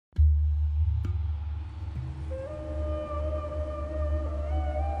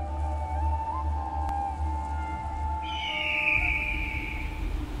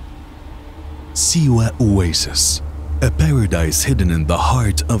Siwa Oasis, a paradise hidden in the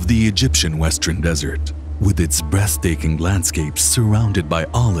heart of the Egyptian Western Desert, with its breathtaking landscapes surrounded by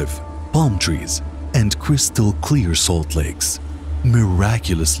olive, palm trees, and crystal clear salt lakes,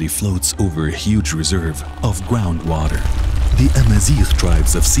 miraculously floats over a huge reserve of groundwater. The Amazigh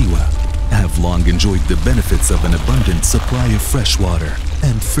tribes of Siwa have long enjoyed the benefits of an abundant supply of fresh water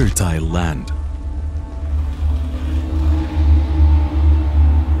and fertile land.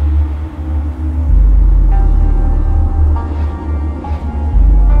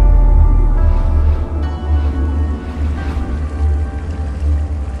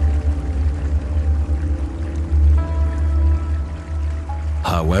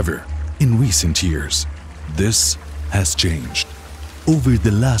 However, in recent years, this has changed. Over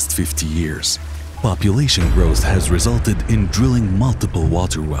the last 50 years, population growth has resulted in drilling multiple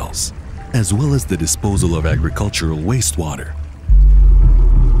water wells, as well as the disposal of agricultural wastewater.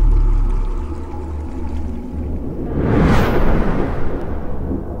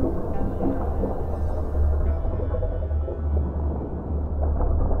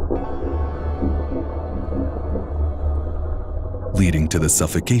 Leading to the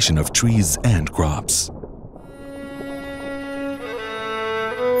suffocation of trees and crops.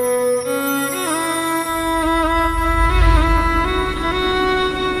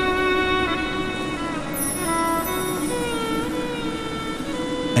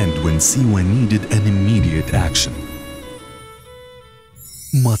 And when Siwa needed an immediate action,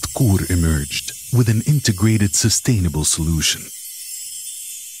 Madkour emerged with an integrated, sustainable solution.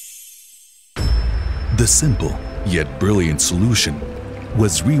 The simple yet brilliant solution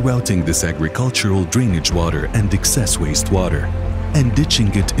was rerouting this agricultural drainage water and excess wastewater and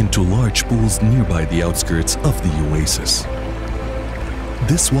ditching it into large pools nearby the outskirts of the oasis.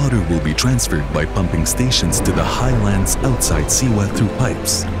 This water will be transferred by pumping stations to the highlands outside Siwa through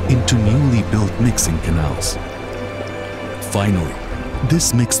pipes into newly built mixing canals. Finally,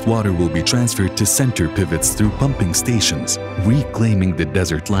 this mixed water will be transferred to center pivots through pumping stations, reclaiming the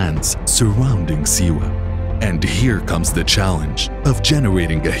desert lands surrounding Siwa. And here comes the challenge of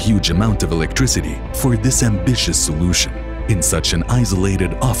generating a huge amount of electricity for this ambitious solution in such an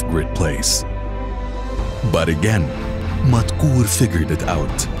isolated off-grid place. But again, Madkour figured it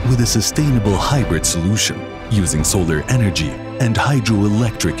out with a sustainable hybrid solution using solar energy and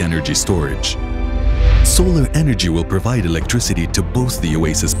hydroelectric energy storage. Solar energy will provide electricity to both the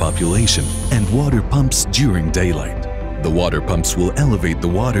oasis population and water pumps during daylight. The water pumps will elevate the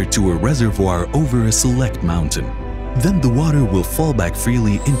water to a reservoir over a select mountain. Then the water will fall back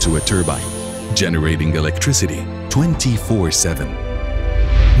freely into a turbine, generating electricity 24/7.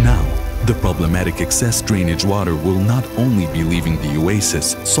 Now, the problematic excess drainage water will not only be leaving the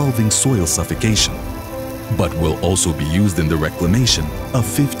oasis solving soil suffocation, but will also be used in the reclamation of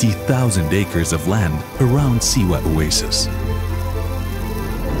 50,000 acres of land around Siwa Oasis.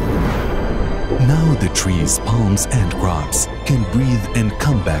 Now the trees, palms, and crops can breathe and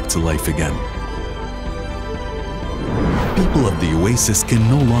come back to life again. People of the oasis can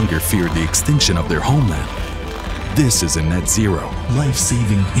no longer fear the extinction of their homeland. This is a net zero,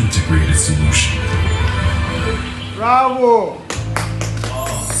 life-saving integrated solution. Bravo!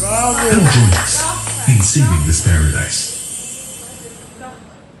 Bravo! Come join us in saving this paradise.